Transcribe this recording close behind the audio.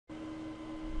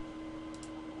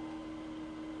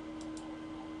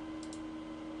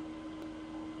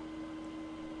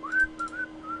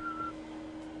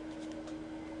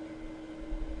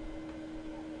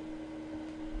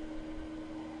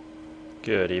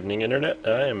Good evening, Internet.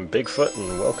 I am Bigfoot,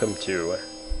 and welcome to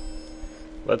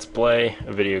Let's Play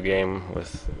a video game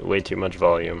with way too much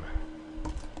volume.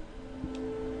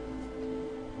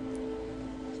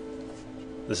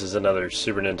 This is another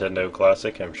Super Nintendo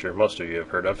classic I'm sure most of you have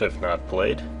heard of, if not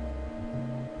played.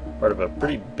 Part of a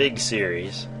pretty big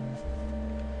series,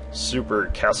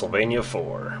 Super Castlevania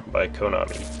 4 by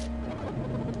Konami.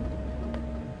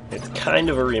 It's kind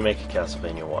of a remake of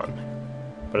Castlevania 1.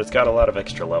 But it's got a lot of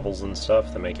extra levels and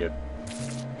stuff that make it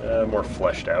more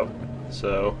fleshed out.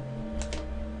 So,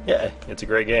 yeah, it's a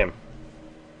great game.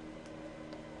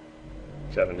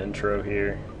 Got an intro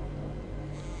here.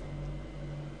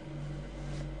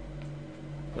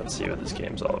 Let's see what this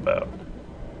game's all about.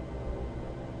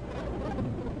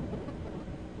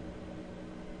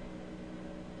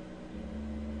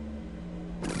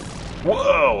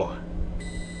 Whoa!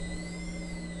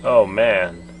 Oh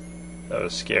man, that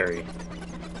was scary.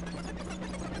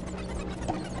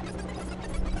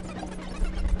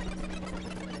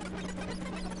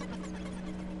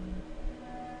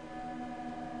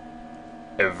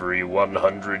 Every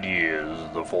 100 years,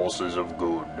 the forces of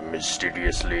good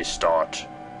mysteriously start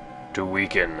to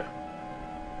weaken.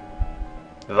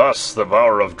 Thus, the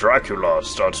power of Dracula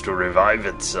starts to revive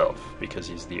itself, because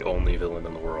he's the only villain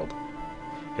in the world.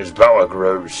 His power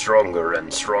grows stronger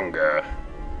and stronger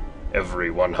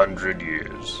every 100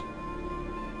 years.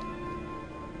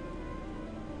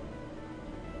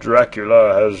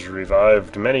 Dracula has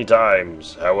revived many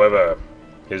times, however,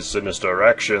 his sinister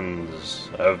actions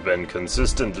have been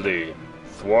consistently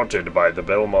thwarted by the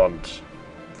Belmont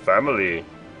family.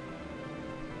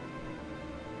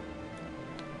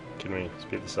 Can we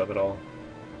speed this up at all?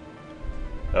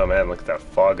 Oh man, look at that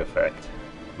fog effect.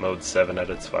 Mode 7 at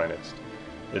its finest.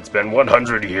 It's been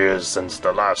 100 years since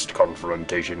the last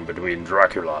confrontation between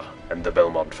Dracula and the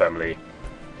Belmont family.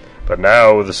 But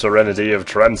now the serenity of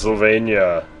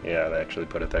Transylvania, yeah, they actually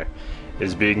put it there,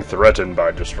 is being threatened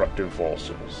by destructive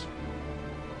forces.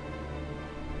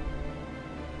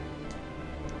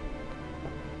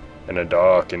 In a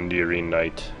dark and eerie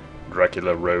night,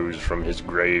 Dracula rose from his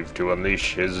grave to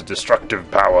unleash his destructive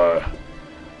power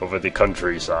over the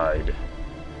countryside.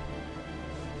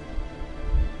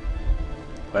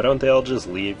 Why don't they all just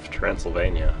leave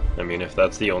Transylvania? I mean, if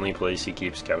that's the only place he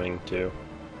keeps coming to.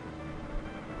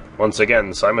 Once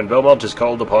again, Simon Belmont is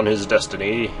called upon his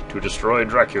destiny to destroy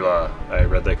Dracula. I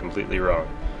read that completely wrong.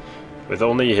 With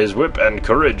only his whip and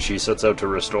courage, he sets out to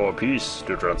restore peace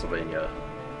to Transylvania.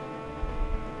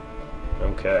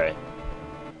 Okay.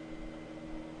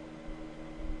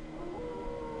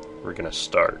 We're gonna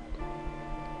start.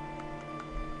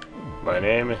 My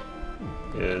name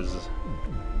is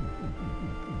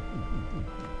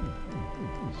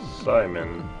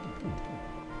Simon.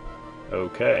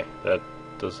 Okay, that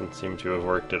doesn't seem to have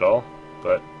worked at all,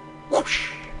 but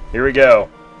whoosh, here we go.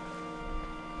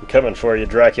 I'm coming for you,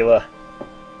 Dracula.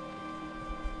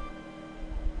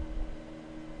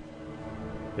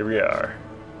 Here we are.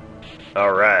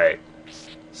 Alright.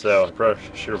 So,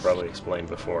 I should have probably explained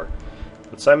before.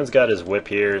 But Simon's got his whip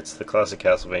here. It's the classic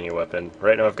Castlevania weapon.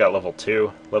 Right now I've got level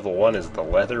 2. Level 1 is the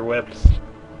leather whip.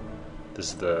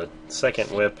 This is the second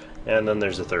whip. And then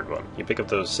there's a third one. You pick up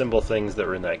those symbol things that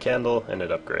were in that candle, and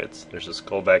it upgrades. There's a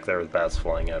skull back there with bats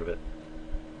flying out of it.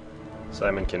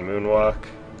 Simon can moonwalk.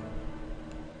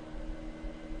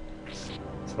 It's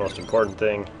the most important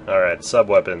thing. Alright,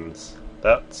 sub-weapons.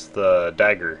 That's the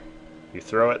dagger. You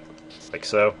throw it, like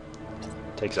so.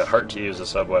 It takes a heart to use a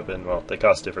sub-weapon. Well, they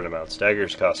cost different amounts.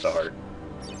 Daggers cost a heart.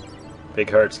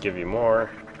 Big hearts give you more.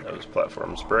 Those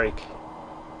platforms break.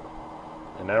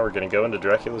 And now we're going to go into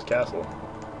Dracula's castle.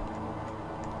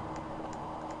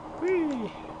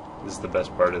 Whee! This is the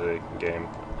best part of the game,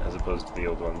 as opposed to the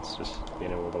old ones, just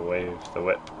being able to wave the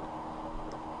whip.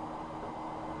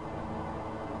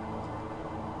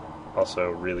 Also,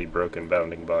 really broken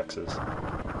bounding boxes. I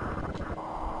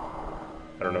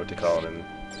don't know what to call them in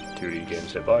 2D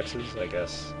games. Hitboxes, I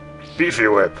guess. Beefy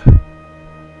whip!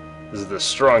 This is the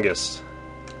strongest.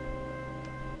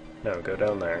 No, go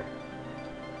down there.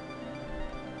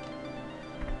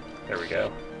 There we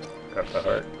go. Got the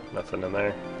heart. Nothing in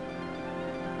there.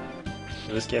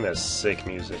 This game has sick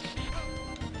music.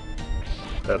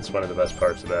 That's one of the best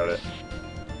parts about it.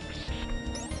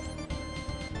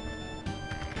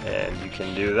 And you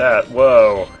can do that.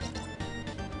 Whoa!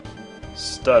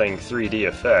 Stunning 3D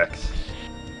effect.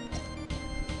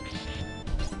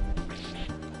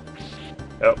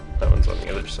 Oh, that one's on the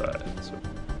other side. So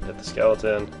hit the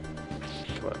skeleton.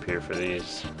 Come up here for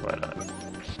these. Why not?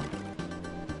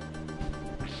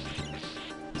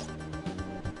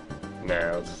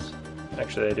 Now,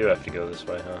 actually I do have to go this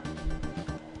way, huh?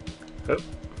 Oop.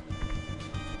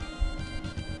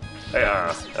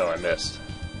 Ah, oh, I missed.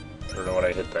 I don't know what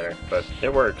I hit there, but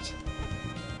it worked.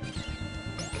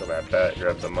 Kill that bat,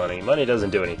 grab the money. Money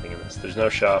doesn't do anything in this. There's no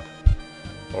shop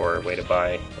or way to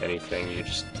buy anything. You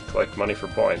just collect money for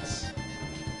points.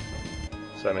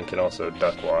 Simon can also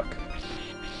duck walk.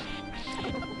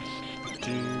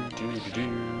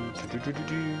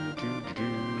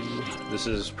 This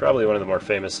is probably one of the more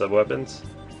famous sub-weapons.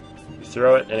 You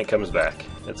throw it and it comes back.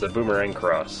 It's a boomerang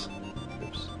cross.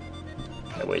 Oops.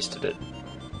 I wasted it.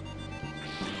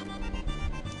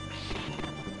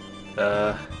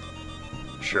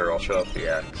 Sure, I'll show off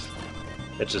the axe.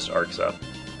 It just arcs up.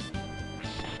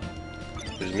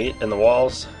 There's meat in the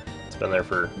walls. It's been there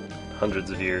for hundreds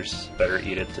of years. Better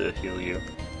eat it to heal you.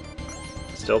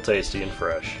 Still tasty and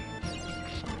fresh.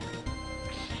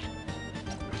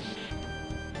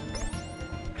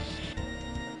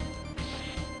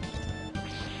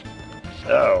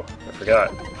 Oh, I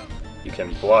forgot. You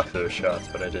can block those shots,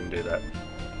 but I didn't do that.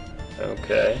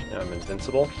 Okay, now I'm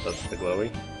invincible. That's the glowy.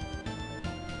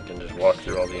 I can just walk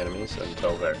through all the enemies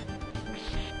until there.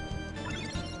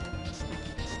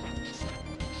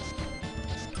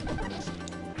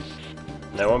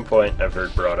 Now, one point I've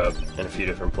heard brought up in a few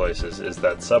different places is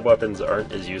that sub-weapons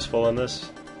aren't as useful in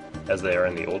this as they are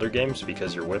in the older games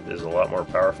because your whip is a lot more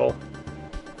powerful.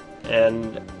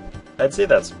 And I'd say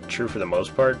that's true for the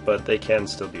most part, but they can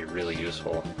still be really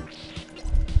useful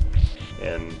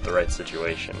in the right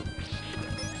situation.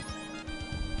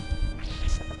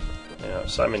 Now,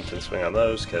 Simon can swing on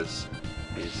those because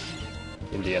he's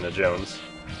Indiana Jones.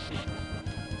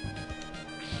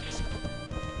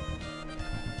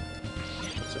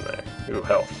 What's in there? Ooh,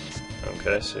 health.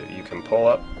 Okay, so you can pull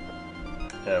up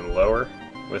and lower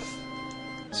with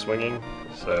swinging,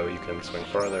 so you can swing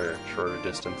farther or shorter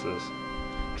distances.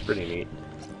 It's pretty neat.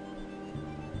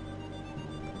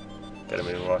 Gotta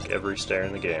moonwalk every stair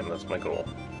in the game, that's my goal.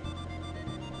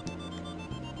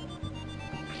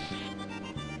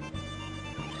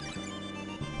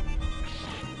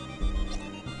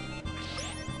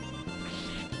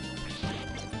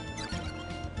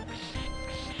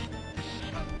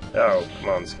 Oh, come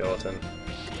on, skeleton.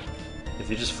 If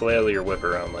you just flail your whip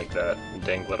around like that and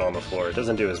dangle it on the floor, it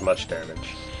doesn't do as much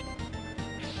damage.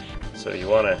 So you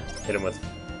want to hit him with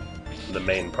the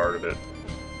main part of it.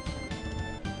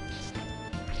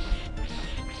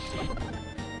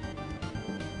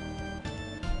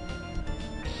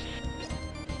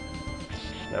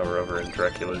 Now we're over in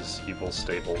Dracula's evil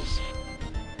stables.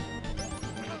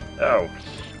 Oh!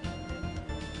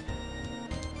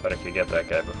 Thought I could get that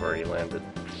guy before he landed.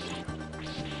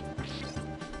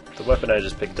 The weapon I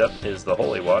just picked up is the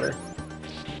holy water.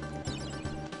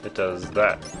 It does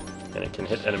that, and it can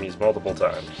hit enemies multiple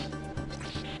times.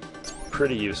 It's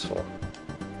pretty useful.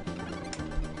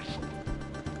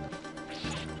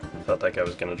 Felt like I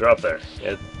was going to drop there.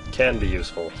 It can be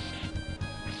useful.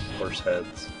 Horse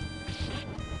heads.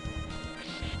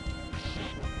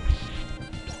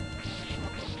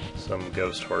 Some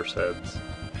ghost horse heads.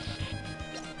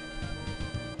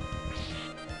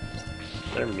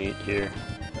 Is there meat here?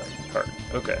 Heart.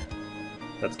 Okay.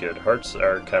 That's good. Hearts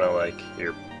are kind of like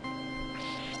your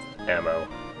ammo.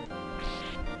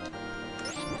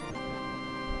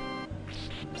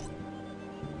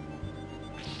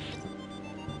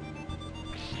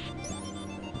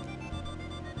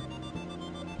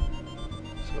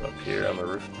 So up here on the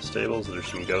roof of the stables, there's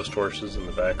some ghost horses in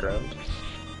the background.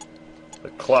 The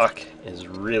clock is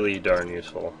really darn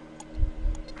useful.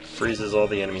 Freezes all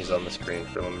the enemies on the screen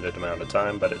for a limited amount of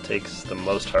time, but it takes the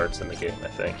most hearts in the game, I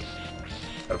think,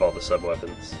 out of all the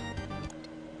sub-weapons.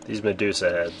 These Medusa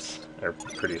heads are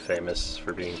pretty famous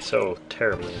for being so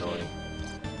terribly annoying.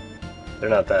 They're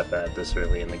not that bad this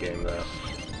early in the game, though.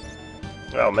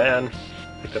 Oh man!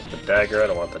 Picked up the dagger, I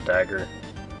don't want the dagger.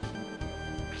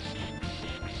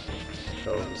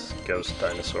 Oh, this ghost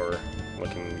dinosaur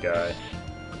looking guy.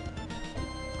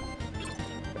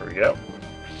 There we go.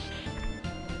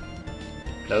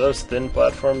 Now those thin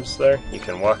platforms there, you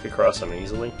can walk across them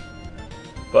easily,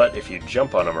 but if you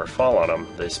jump on them or fall on them,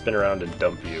 they spin around and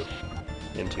dump you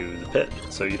into the pit,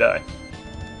 so you die.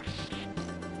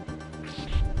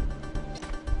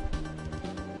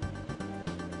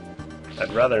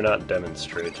 I'd rather not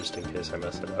demonstrate, just in case I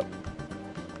mess it up.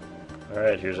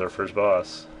 Alright, here's our first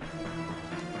boss.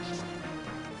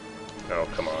 Oh,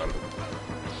 come on.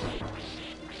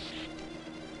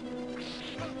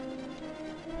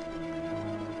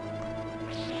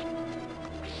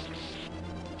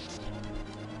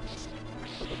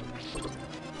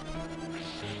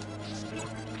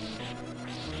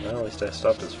 Well, at least I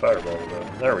stopped his fireball though.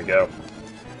 There we go.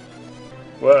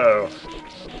 Whoa!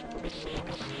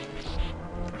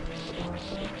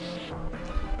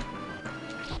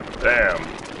 Bam!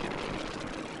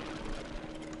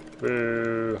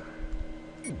 Boo!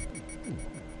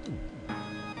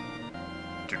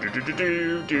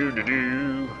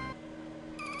 Do-do-do-do-do-do-do-do.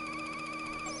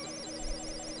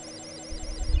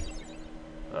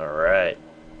 Alright.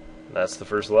 That's the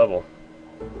first level.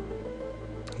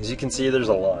 As you can see, there's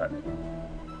a lot.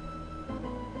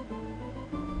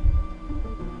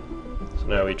 So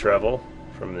now we travel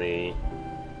from the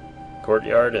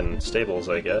courtyard and stables,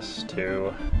 I guess,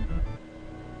 to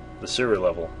the sewer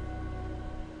level.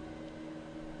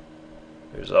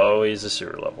 There's always a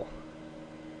sewer level.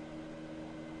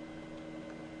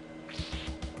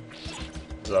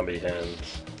 Zombie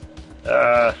hands.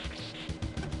 Ah!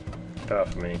 Get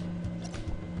off me.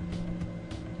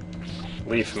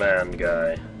 Leaf man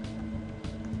guy.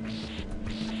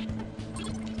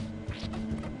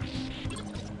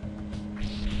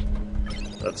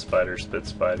 That spider spits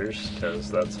spiders,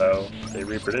 because that's how they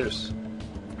reproduce.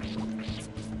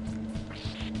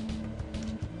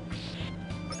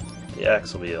 The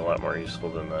axe will be a lot more useful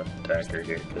than the dagger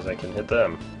here, because I can hit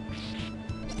them.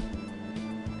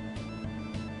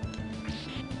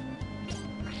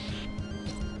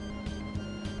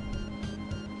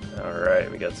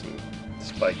 Alright, we got some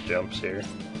spike jumps here.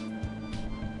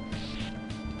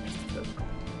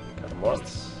 Got them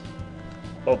once.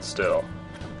 Hold still.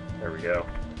 There we go.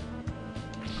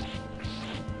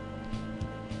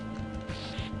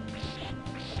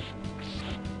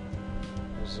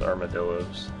 Those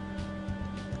armadillos.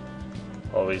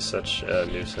 Always such a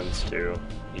nuisance to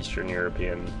Eastern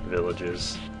European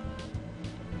villages.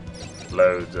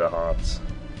 Loads of hots.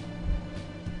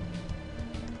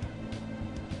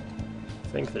 I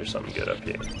think there's something good up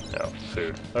here. No,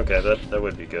 food. Okay, that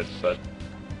would be good, but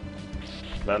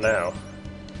not now.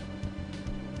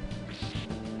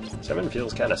 Simon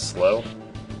feels kind of slow,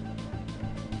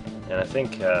 and I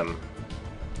think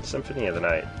Symphony of the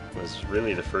Night was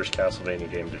really the first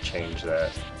Castlevania game to change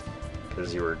that,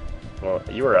 because you were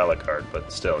a la carte,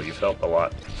 but still, you felt a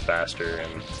lot faster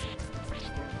and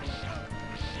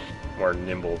more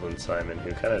nimble than Simon,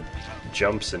 who kind of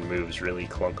jumps and moves really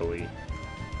clunkily.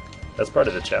 That's part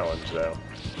of the challenge, though.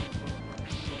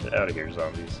 Get out of here,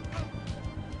 zombies.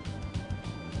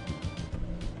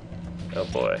 Oh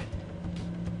boy.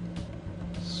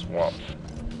 Swamp.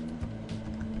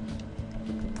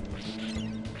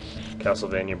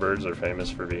 Castlevania birds are famous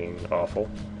for being awful.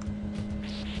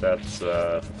 That's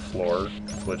floor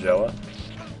flagella,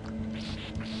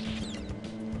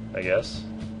 I guess.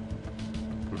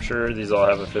 I'm sure these all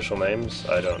have official names.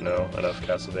 I don't know enough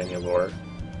Castlevania lore.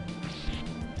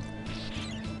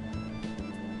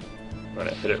 I'm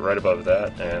gonna hit it right above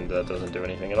that, and that doesn't do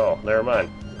anything at all. Never mind.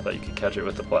 I thought you could catch it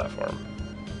with the platform.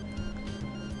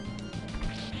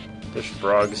 There's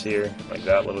frogs here, like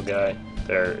that little guy.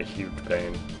 They're a huge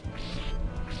pain.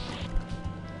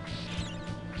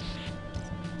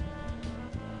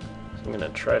 So I'm gonna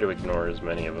try to ignore as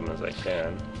many of them as I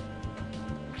can.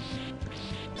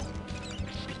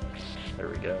 There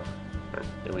we go. Or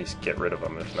at least get rid of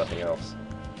them, if nothing else.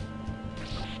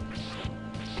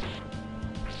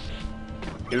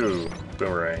 Ooh,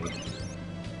 boomerang.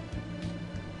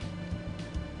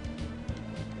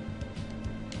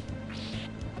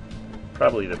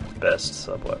 Probably the best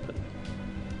sub-weapon.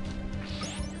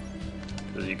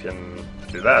 Because you can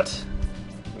do that,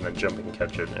 and then jump and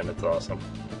catch it, and it's awesome.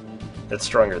 It's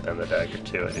stronger than the dagger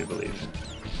too, I do believe.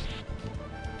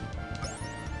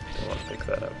 Don't want to pick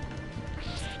that up.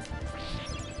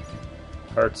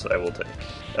 Hearts I will take.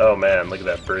 Oh man, look at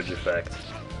that bridge effect.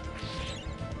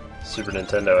 Super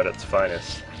Nintendo at its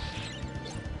finest.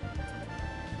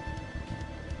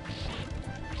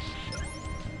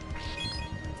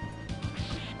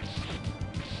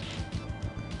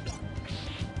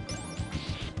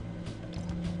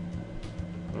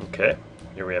 Okay,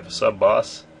 here we have a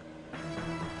sub-boss.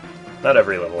 Not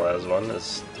every level has one,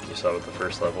 as you saw with the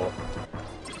first level.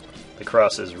 The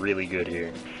cross is really good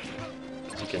here,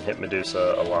 because you can hit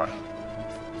Medusa a lot.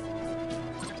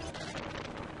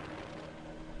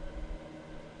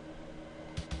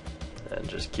 And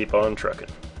just keep on trucking.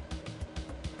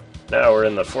 Now we're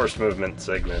in the forced movement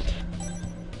segment.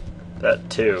 That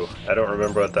too, I don't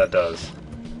remember what that does.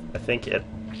 I think it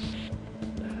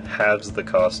halves the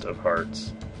cost of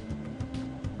hearts.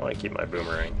 I want to keep my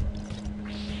boomerang.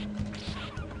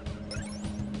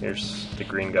 Here's the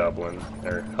green goblin,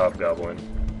 or hobgoblin.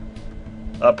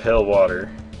 Uphill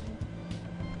water.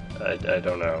 I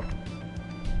don't know.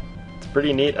 It's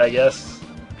pretty neat, I guess.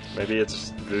 Maybe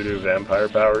it's voodoo vampire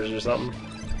powers or something.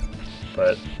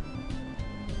 But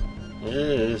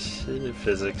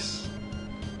physics.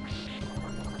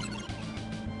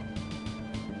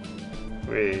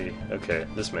 Whee! Okay,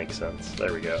 this makes sense.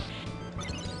 There we go.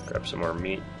 Grab some more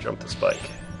meat, jump the spike.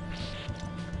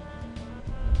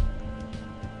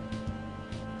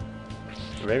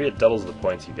 Maybe it doubles the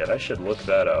points you get. I should look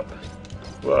that up.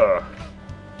 Whoa!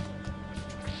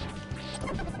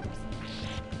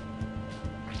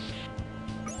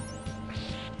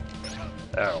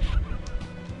 Ow.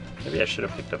 Maybe I should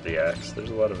have picked up the axe.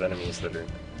 There's a lot of enemies that are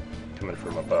coming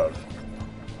from above.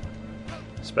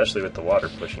 Especially with the water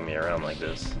pushing me around like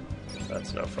this.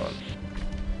 That's no fun.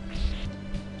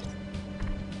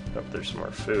 Hope there's some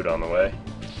more food on the way.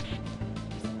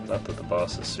 Not that the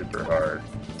boss is super hard.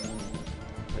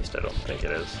 At least I don't think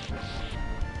it is.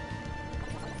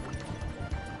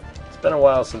 It's been a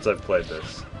while since I've played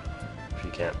this, if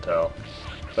you can't tell.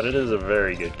 But it is a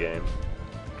very good game.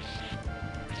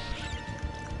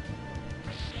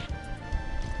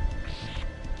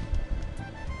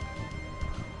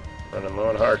 Running low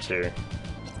on hearts here.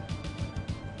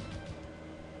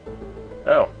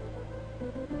 Oh.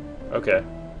 Okay.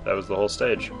 That was the whole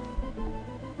stage.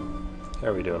 How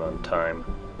are we doing on time?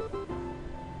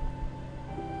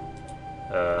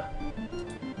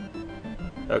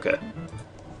 Okay.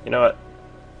 You know what?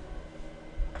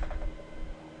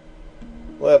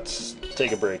 Let's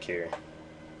take a break here.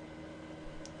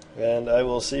 And I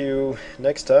will see you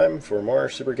next time for more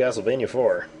Super Castlevania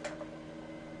 4.